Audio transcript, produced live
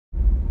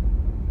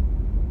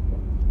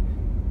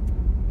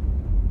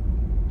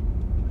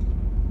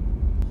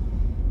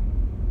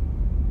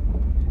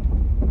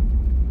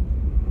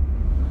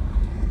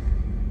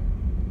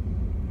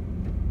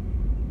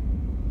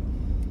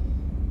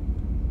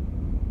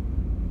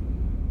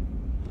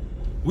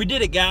We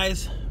did it,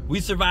 guys. We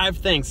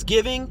survived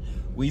Thanksgiving.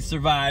 We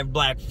survived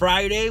Black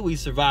Friday. We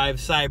survived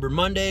Cyber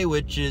Monday,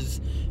 which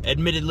is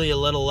admittedly a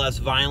little less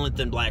violent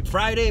than Black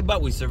Friday,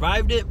 but we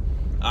survived it.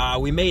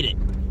 We made it.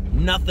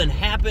 Nothing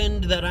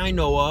happened that I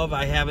know of.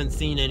 I haven't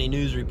seen any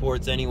news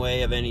reports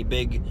anyway of any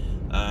big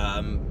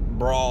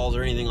brawls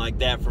or anything like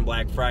that from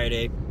Black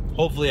Friday.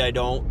 Hopefully I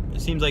don't.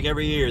 It seems like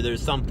every year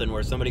there's something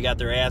where somebody got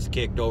their ass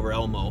kicked over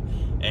Elmo,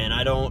 and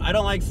I don't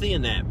like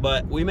seeing that,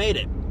 but we made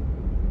it.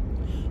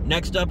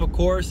 Next up, of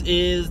course,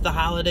 is the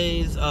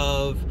holidays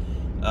of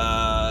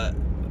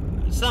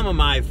some of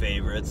my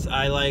favorites.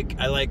 I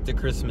like the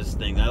Christmas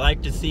thing. I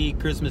like to see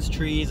Christmas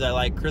trees. I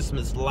like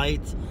Christmas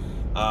lights.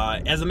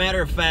 As a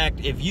matter of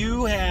fact, if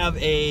you have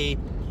a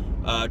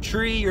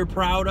tree you're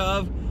proud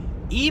of,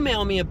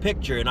 email me a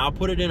picture and I'll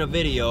put it in a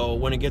video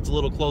when it gets a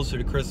little closer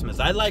to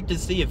Christmas. I'd like to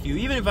see a few,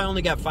 even if I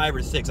only got 5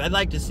 or 6. I'd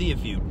like to see a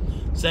few.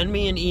 Send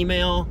me an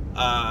email.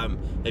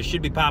 It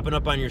should be popping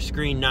up on your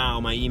screen now,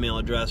 my email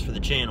address for the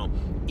channel.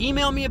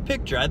 Email me a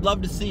picture. I'd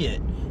love to see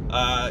it.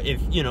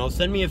 If you know,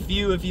 send me a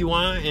few if you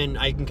want, and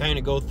I can kind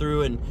of go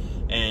through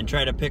and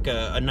try to pick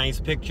a nice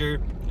picture,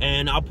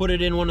 and I'll put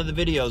it in one of the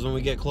videos when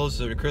we get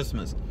closer to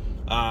Christmas.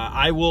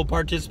 I will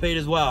participate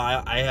as well.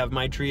 I have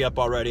my tree up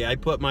already.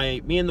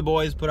 Me and the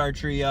boys put our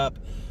tree up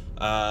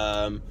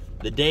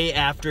the day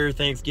after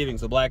Thanksgiving,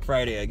 so Black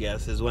Friday, I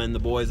guess, is when the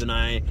boys and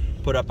I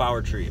put up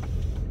our tree.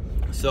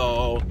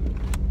 So,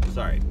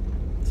 sorry,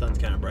 the sun's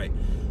kind of bright.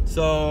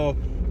 So,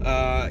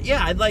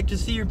 yeah, I'd like to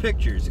see your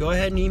pictures. Go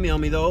ahead and email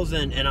me those,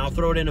 and I'll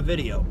throw it in a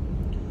video.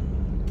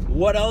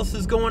 What else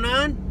is going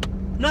on?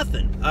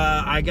 Nothing.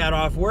 I got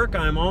off work.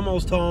 I'm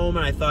almost home,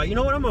 and I thought, you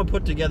know what? I'm going to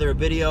put together a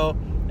video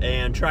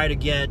and try to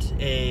get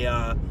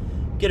a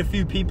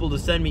few people to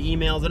send me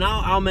emails. And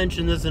I'll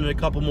mention this in a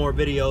couple more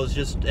videos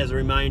just as a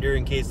reminder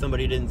in case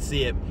somebody didn't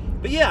see it.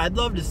 But yeah, I'd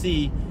love to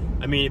see.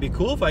 I mean, it'd be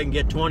cool if I can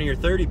get 20 or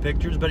 30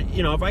 pictures, but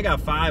you know, if I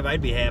got 5,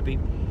 I'd be happy.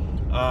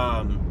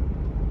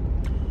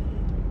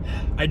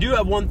 I do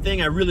have one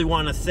thing I really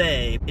want to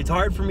say. It's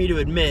hard for me to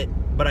admit,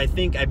 but I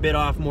think I bit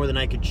off more than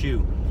I could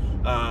chew.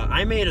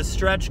 I made a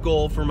stretch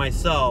goal for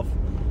myself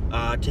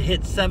to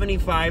hit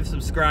 75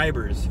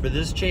 subscribers for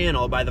this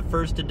channel by the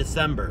 1st of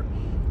December.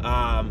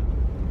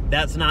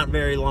 That's not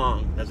very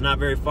long. That's not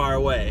very far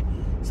away.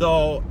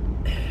 So,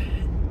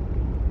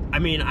 I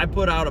mean, I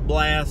put out a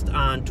blast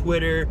on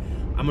Twitter.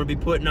 I'm going to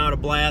be putting out a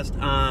blast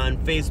on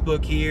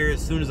Facebook here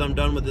as soon as I'm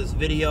done with this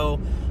video.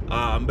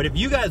 But if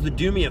you guys would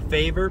do me a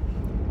favor,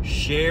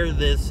 share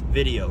this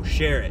video.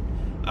 Share it.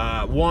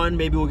 1,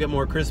 maybe we'll get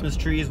more Christmas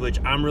trees, which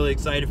I'm really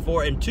excited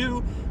for. And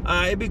 2,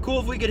 it'd be cool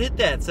if we could hit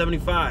that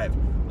 75.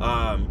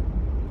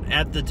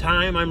 At the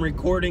time I'm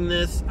recording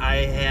this, I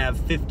have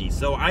 50.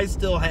 So I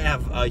still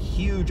have a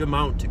huge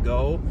amount to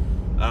go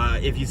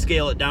if you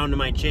scale it down to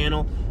my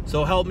channel.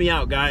 So help me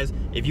out, guys.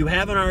 If you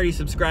haven't already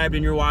subscribed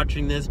and you're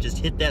watching this, just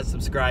hit that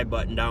subscribe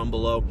button down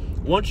below.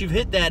 Once you've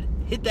hit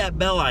that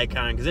bell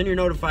icon, because then you're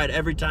notified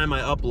every time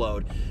I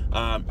upload.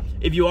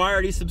 If you are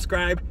already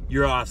subscribed,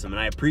 you're awesome, and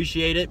I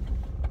appreciate it.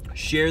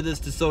 Share this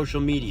to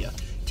social media.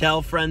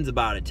 Tell friends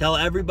about it. Tell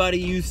everybody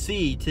you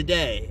see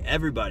today,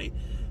 everybody,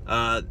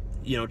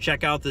 you know,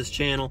 check out this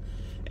channel,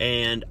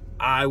 and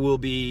I will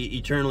be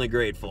eternally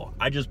grateful.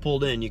 I just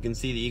pulled in. You can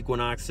see the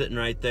Equinox sitting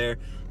right there.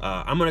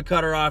 I'm going to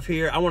cut her off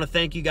here. I want to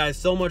thank you guys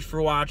so much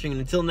for watching,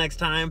 and until next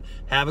time,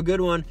 have a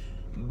good one.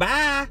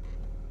 Bye!